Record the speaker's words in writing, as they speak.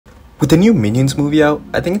With the new Minions movie out,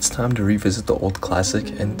 I think it's time to revisit the old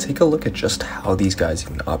classic and take a look at just how these guys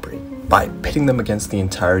even operate, by pitting them against the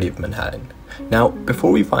entirety of Manhattan. Now,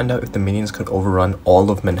 before we find out if the Minions could overrun all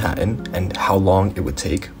of Manhattan and how long it would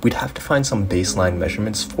take, we'd have to find some baseline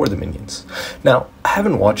measurements for the Minions. Now, I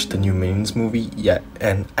haven't watched the new Minions movie yet,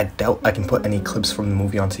 and I doubt I can put any clips from the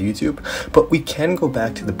movie onto YouTube, but we can go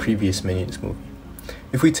back to the previous Minions movie.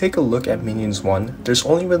 If we take a look at Minions 1, there's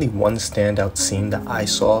only really one standout scene that I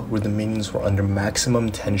saw where the Minions were under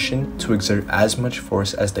maximum tension to exert as much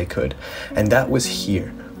force as they could, and that was here,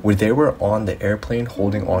 where they were on the airplane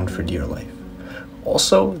holding on for dear life.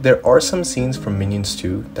 Also, there are some scenes from Minions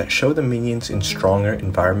 2 that show the Minions in stronger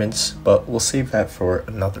environments, but we'll save that for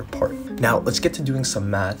another part. Now, let's get to doing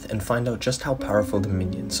some math and find out just how powerful the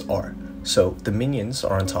Minions are. So, the Minions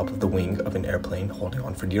are on top of the wing of an airplane holding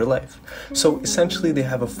on for dear life. So, essentially they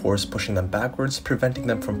have a force pushing them backwards, preventing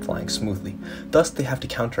them from flying smoothly. Thus, they have to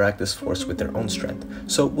counteract this force with their own strength.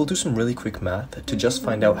 So, we'll do some really quick math to just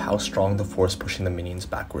find out how strong the force pushing the Minions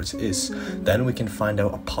backwards is. Then we can find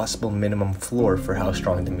out a possible minimum floor for how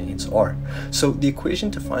strong the Minions are. So, the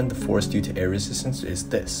equation to find the force due to air resistance is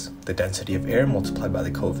this: the density of air multiplied by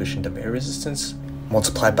the coefficient of air resistance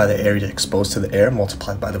multiplied by the area exposed to the air,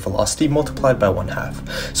 multiplied by the velocity, multiplied by 1/2.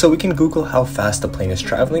 So we can Google how fast the plane is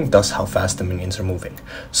traveling, thus how fast the Minions are moving.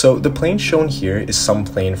 So the plane shown here is some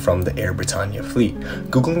plane from the Air Britannia fleet.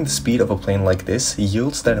 Googling the speed of a plane like this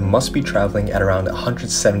yields that it must be traveling at around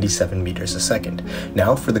 177 meters a second.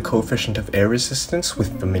 Now for the coefficient of air resistance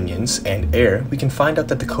with the Minions and air, we can find out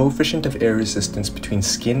that the coefficient of air resistance between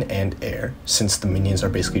skin and air, since the Minions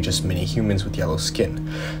are basically just mini humans with yellow skin.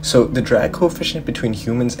 So the drag coefficient between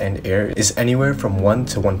humans and air is anywhere from 1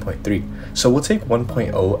 to 1.3. So we'll take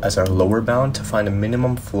 1.0 as our lower bound to find a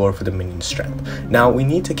minimum floor for the Minion strength. Now we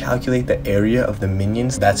need to calculate the area of the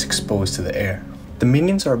Minions that's exposed to the air. The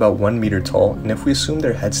Minions are about 1 meter tall, and if we assume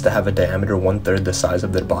their heads to have a diameter 1/3 the size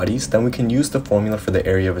of their bodies, then we can use the formula for the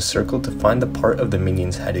area of a circle to find the part of the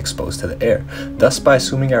Minion's head exposed to the air. Thus, by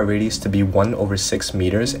assuming our radius to be 1/6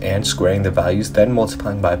 meters and squaring the values, then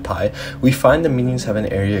multiplying by pi, we find the Minions have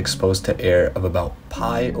an area exposed to air of about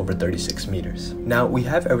pi/36 meters. Now, we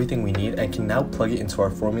have everything we need and can now plug it into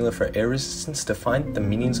our formula for air resistance to find that the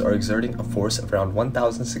Minions are exerting a force of around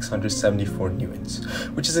 1,674 newtons,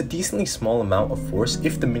 which is a decently small amount of force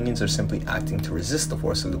if the Minions are simply acting to resist the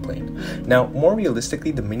force of the plane. Now, more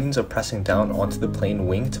realistically, the Minions are pressing down onto the plane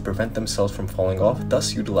wing to prevent themselves from falling off,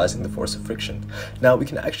 thus utilizing the force of friction. Now, we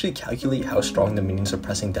can actually calculate how strong the Minions are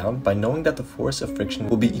pressing down by knowing that the force of friction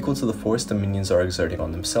will be equal to the force the Minions are exerting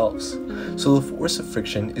on themselves. So the force of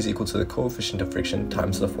friction is equal to the coefficient of friction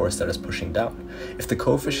times the force that is pushing down. If the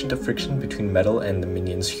coefficient of friction between metal and the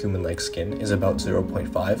Minion's human-like skin is about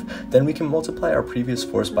 0.5, then we can multiply our previous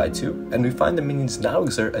force by 2, and we find the Minions now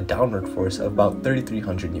exert a downward force of about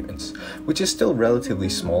 3,300 newtons, which is still relatively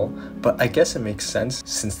small, but I guess it makes sense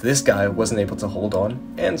since this guy wasn't able to hold on,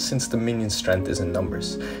 and since the Minion's strength is in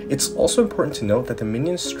numbers. It's also important to note that the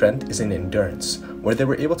Minion's strength is in endurance, where they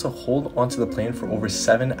were able to hold onto the plane for over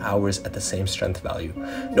 7 hours at the same strength value.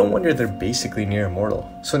 No wonder they're basically near immortal.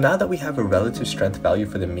 So now that we have a relative strength value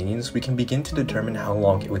for the Minions, we can begin to determine how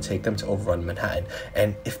long it would take them to overrun Manhattan,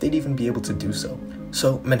 and if they'd even be able to do so.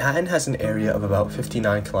 So Manhattan has an area of about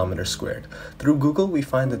 59 kilometers squared. Through Google, we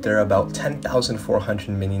find that there are about 10,400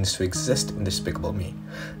 Minions to exist in Despicable Me.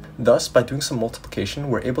 Thus, by doing some multiplication,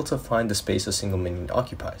 we're able to find the space a single Minion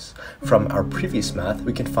occupies. From our previous math,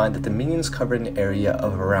 we can find that the Minions cover an area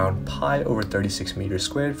of around pi/36 meters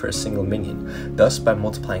squared for a single Minion. Thus, by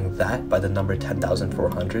multiplying that by the number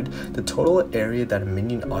 10,400, the total area that a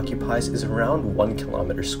Minion occupies is around 1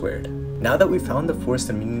 kilometer squared. Now that we've found the force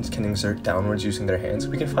the Minions can exert downwards using their hands,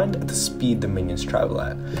 we can find the speed the Minions travel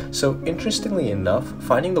at. So interestingly enough,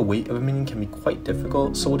 finding the weight of a Minion can be quite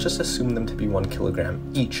difficult, so we'll just assume them to be 1 kilogram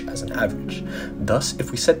each as an average. Thus,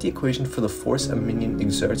 if we set the equation for the force a Minion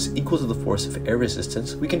exerts equal to the force of air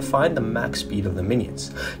resistance, we can find the max speed of the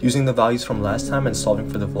Minions. Using the values from last time and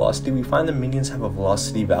solving for the velocity, we find the Minions have a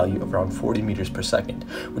velocity value of around 40 meters per second,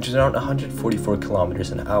 which is around 144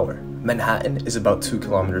 kilometers an hour. Manhattan is about 2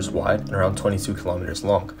 kilometers wide and around 22 kilometers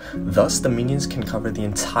long. Thus, the Minions can cover the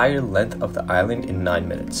entire length of the island in 9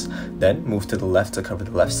 minutes, then move to the left to cover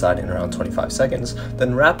the left side in around 25 seconds,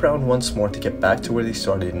 then wrap around once more to get back to where they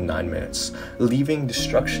started in 9 minutes, leaving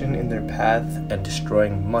destruction in their path and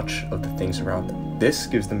destroying much of the things around them. This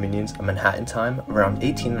gives the Minions a Manhattan time of around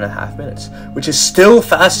 18.5 minutes, which is still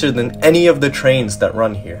faster than any of the trains that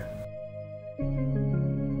run here.